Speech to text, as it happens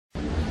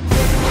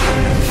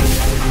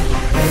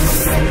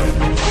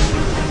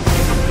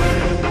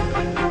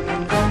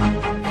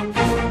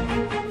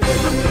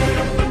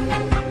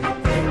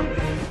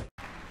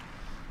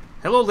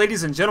Hello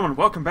ladies and gentlemen,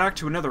 welcome back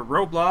to another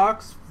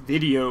Roblox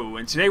video,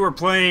 and today we're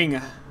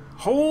playing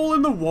Hole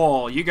in the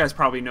Wall. You guys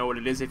probably know what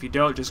it is. If you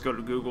don't, just go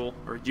to Google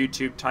or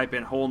YouTube, type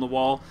in Hole in the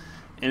Wall,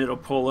 and it'll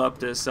pull up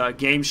this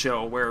game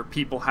show where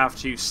people have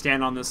to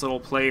stand on this little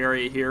play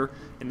area here,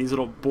 and these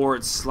little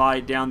boards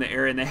slide down the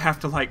area, and they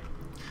have to like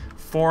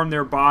form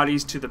their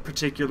bodies to the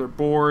particular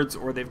boards,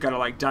 or they've got to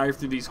like dive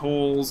through these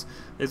holes.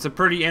 It's a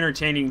pretty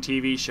entertaining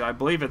TV show. I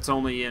believe it's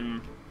only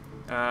in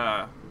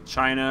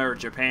China or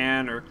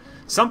Japan or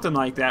something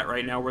like that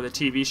right now where the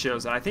TV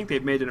shows. I think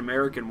they've made an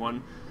American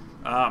one,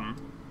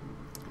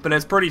 but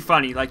it's pretty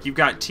funny. Like, you've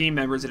got team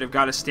members that have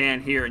got to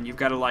stand here, and you've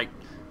got to like,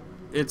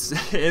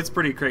 it's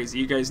pretty crazy.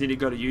 You guys need to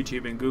go to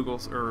YouTube and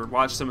Google or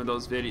watch some of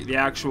those videos, the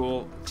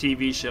actual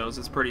TV shows.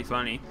 It's pretty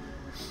funny.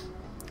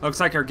 Looks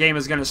like our game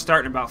is going to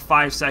start in about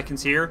 5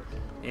 seconds here,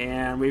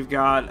 and we've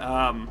got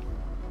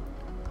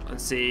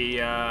let's see,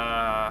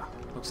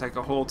 looks like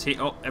a whole team.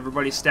 Oh,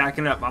 everybody's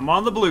stacking up. I'm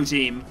on the blue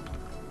team.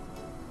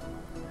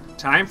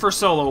 Time for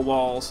solo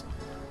walls.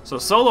 So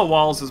solo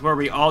walls is where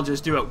we all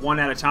just do it one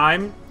at a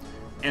time,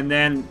 and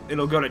then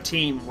it'll go to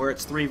team where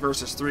it's 3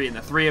 versus 3, and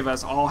the 3 of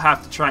us all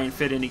have to try and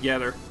fit in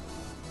together.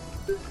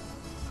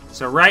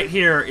 So right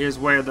here is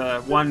where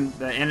the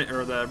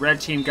red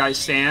team guy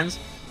stands.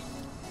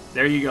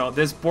 There you go.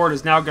 This board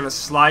is now going to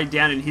slide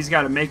down, and he's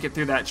got to make it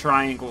through that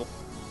triangle.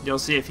 You'll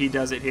see if he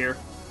does it here.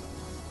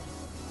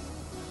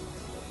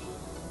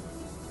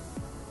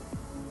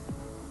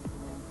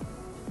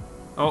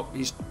 Oh,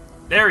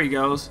 there he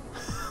goes.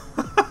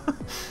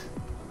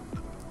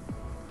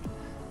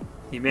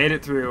 He made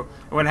it through.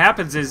 And what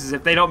happens is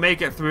if they don't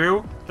make it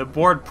through, the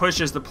board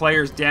pushes the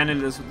players down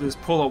into this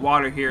pool of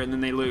water here, and then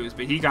they lose.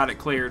 But he got it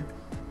cleared.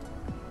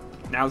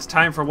 Now it's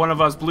time for one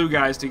of us blue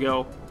guys to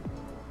go.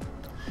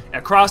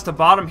 Across the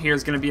bottom here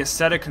is going to be a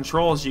set of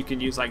controls you can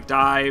use, like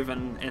dive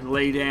and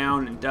lay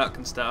down and duck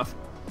and stuff.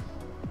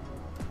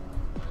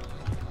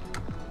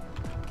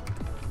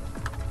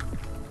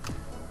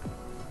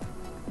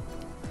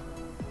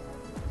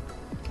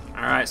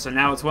 Alright, so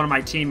now it's one of my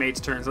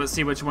teammates' turns. Let's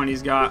see which one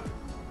he's got.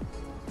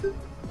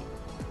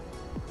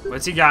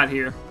 What's he got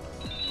here?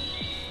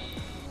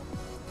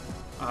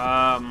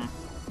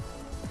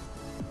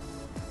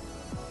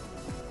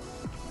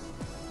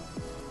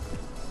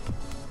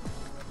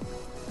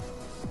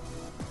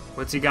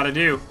 What's he got to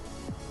do?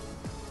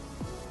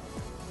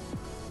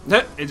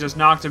 It just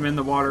knocked him in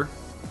the water.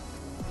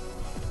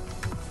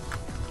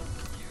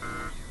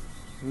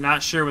 I'm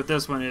not sure what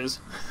this one is.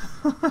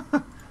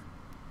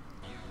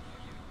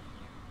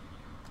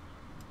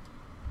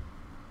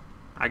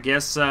 I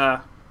guess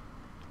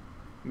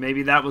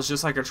maybe that was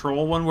just like a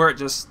troll one where it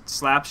just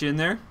slaps you in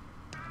there.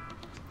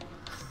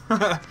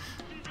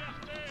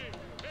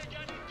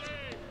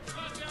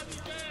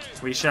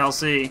 We shall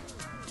see.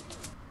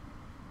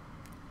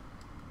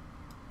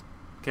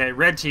 Okay,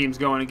 red team's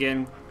going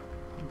again.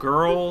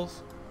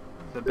 Girls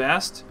the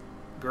best?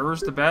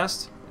 Girls the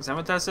best? Is that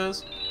what that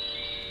says?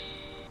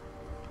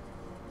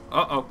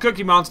 Uh-oh,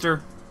 Cookie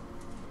Monster.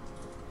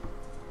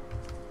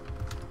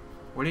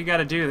 What do you got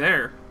to do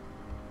there?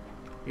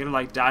 You gotta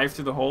like dive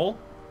through the hole?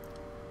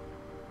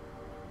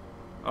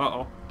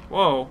 Uh-oh.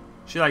 Whoa.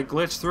 She like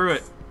glitched through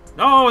it.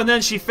 Oh, and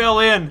then she fell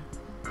in.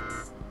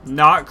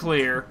 Not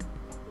clear.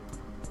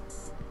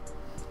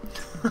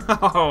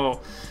 Oh.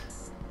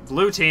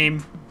 Blue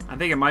team. I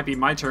think it might be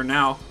my turn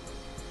now.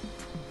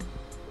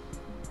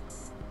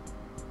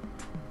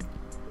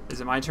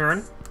 Is it my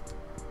turn?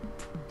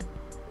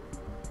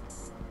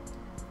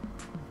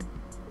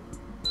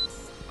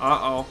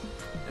 Uh-oh.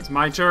 It's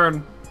my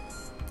turn.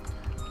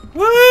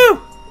 Woo!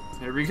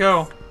 Here we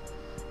go.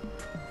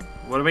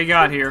 What do we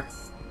got here?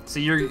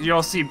 So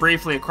you'll see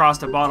briefly across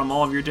the bottom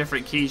all of your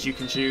different keys you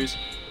can choose.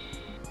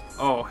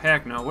 Oh,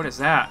 heck no. What is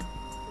that?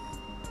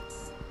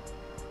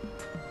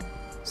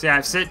 See, I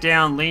have sit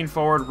down, lean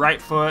forward,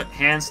 right foot,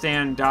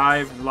 handstand,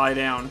 dive, and lie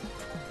down.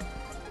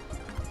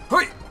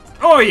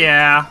 Oh,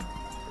 yeah.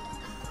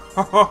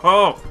 Ho, ho,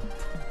 ho.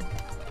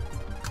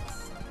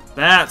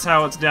 That's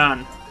how it's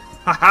done.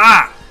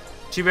 Ha-ha!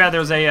 Too bad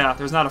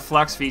there's not a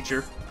flex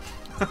feature.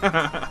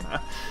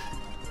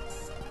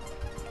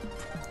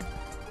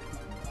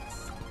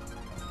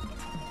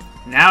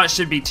 Now it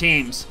should be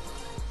teams.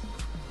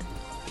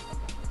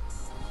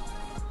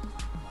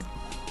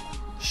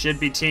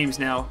 Should be teams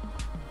now.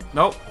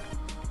 Nope.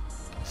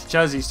 It's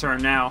Chuzzy's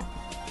turn now.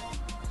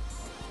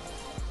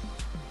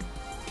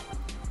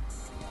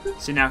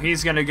 See, now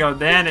he's gonna go.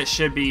 Then it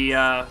should be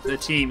the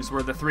teams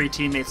where the 3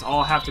 teammates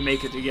all have to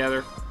make it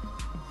together.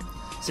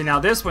 See, now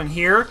this one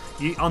here,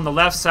 on the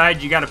left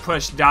side, you gotta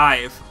push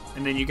dive.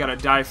 And then you gotta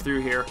dive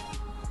through here.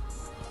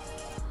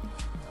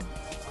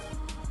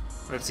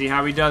 Let's see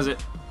how he does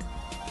it.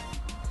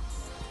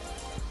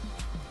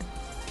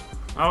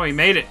 Oh, he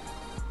made it.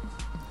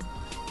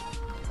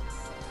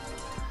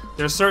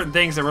 There's certain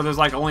things where there's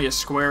like only a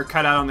square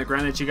cut out on the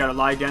ground that you gotta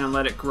lie down and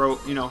let it grow,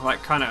 you know,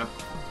 like kind of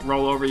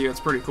roll over you.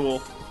 It's pretty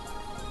cool.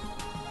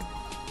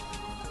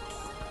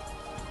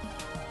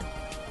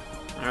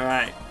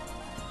 Alright.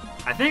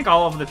 I think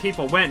all of the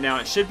people went now.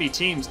 It should be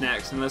teams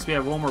next, unless we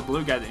have one more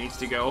blue guy that needs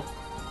to go.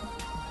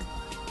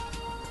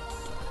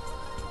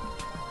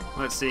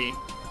 Let's see.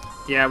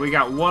 Yeah, we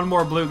got one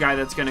more blue guy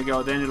that's going to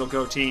go. Then it'll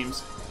go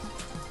teams.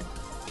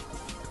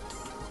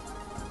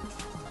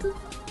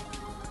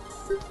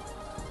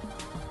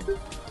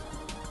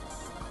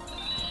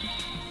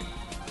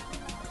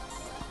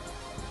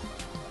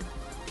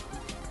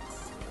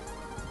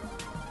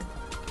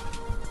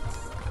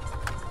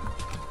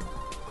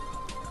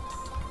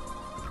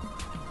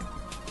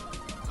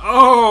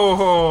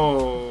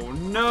 Oh,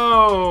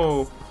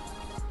 no.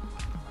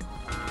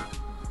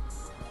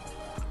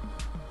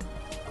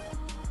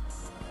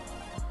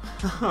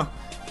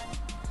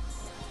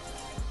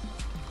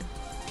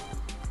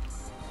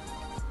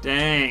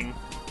 Dang.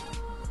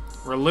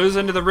 We're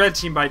losing to the red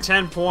team by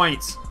 10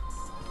 points.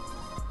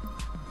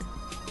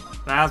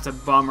 That's a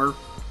bummer.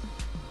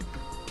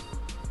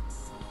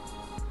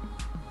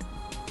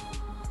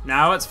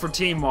 Now it's for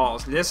team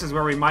walls. This is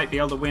where we might be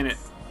able to win it.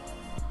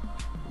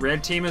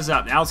 Red team is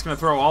up. Now it's going to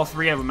throw all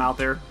three of them out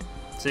there.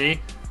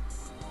 See?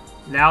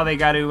 Now they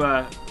got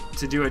to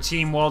do a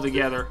team wall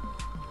together.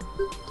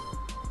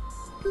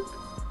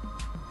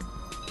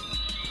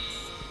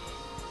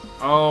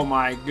 Oh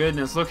my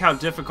goodness. Look how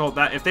difficult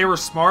that... If they were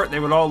smart, they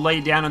would all lay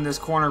down in this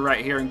corner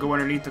right here and go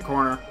underneath the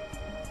corner.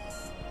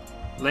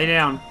 Lay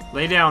down.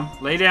 Lay down.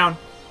 Lay down.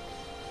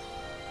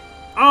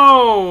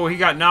 Oh! He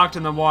got knocked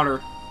in the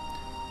water.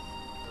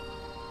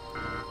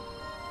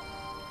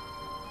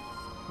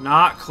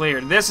 Not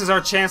cleared. This is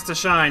our chance to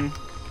shine.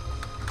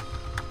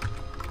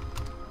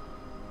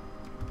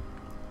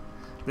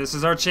 This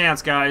is our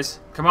chance, guys.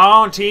 Come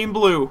on, Team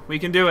Blue. We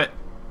can do it.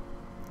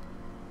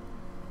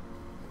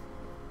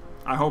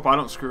 I hope I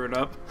don't screw it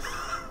up.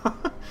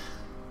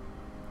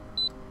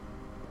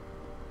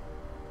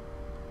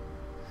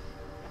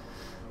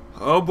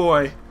 Oh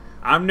boy.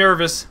 I'm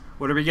nervous.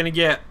 What are we going to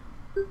get?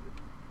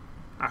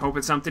 I hope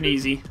it's something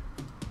easy.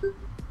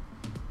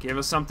 Give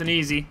us something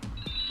easy.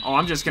 Oh,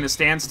 I'm just going to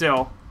stand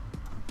still.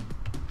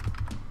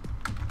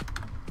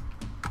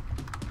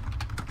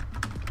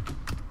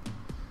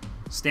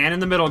 Stand in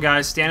the middle,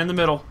 guys. Stand in the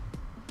middle.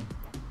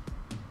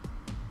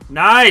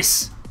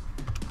 Nice!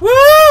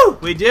 Woo!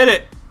 We did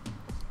it!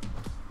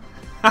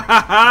 And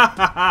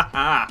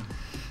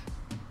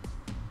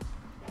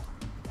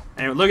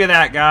look at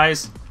that,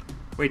 guys.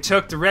 We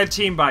took the red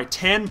team by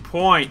 10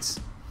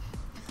 points.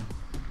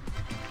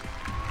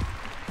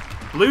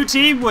 Blue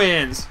team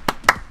wins.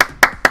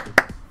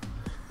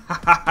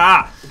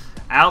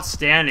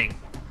 Outstanding.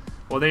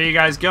 Well, there you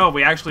guys go.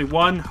 We actually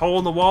won Hole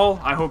in the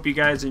Wall. I hope you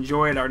guys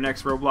enjoyed our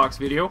next Roblox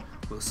video.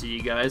 We'll see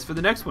you guys for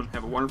the next one.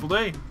 Have a wonderful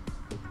day.